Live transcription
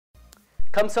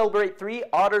Come celebrate 3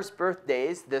 otters'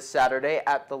 birthdays this Saturday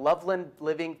at the Loveland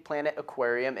Living Planet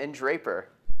Aquarium in Draper.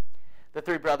 The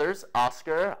 3 brothers,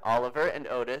 Oscar, Oliver, and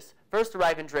Otis, first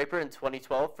arrived in Draper in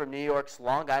 2012 from New York's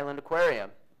Long Island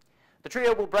Aquarium. The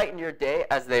trio will brighten your day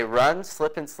as they run,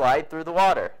 slip, and slide through the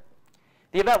water.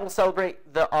 The event will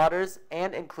celebrate the otters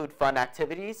and include fun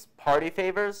activities, party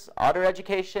favors, otter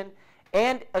education,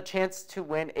 and a chance to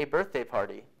win a birthday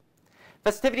party.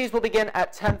 Festivities will begin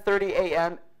at 10:30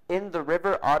 a.m. in the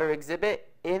River Otter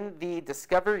Exhibit in the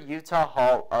Discover Utah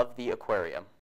Hall of the aquarium.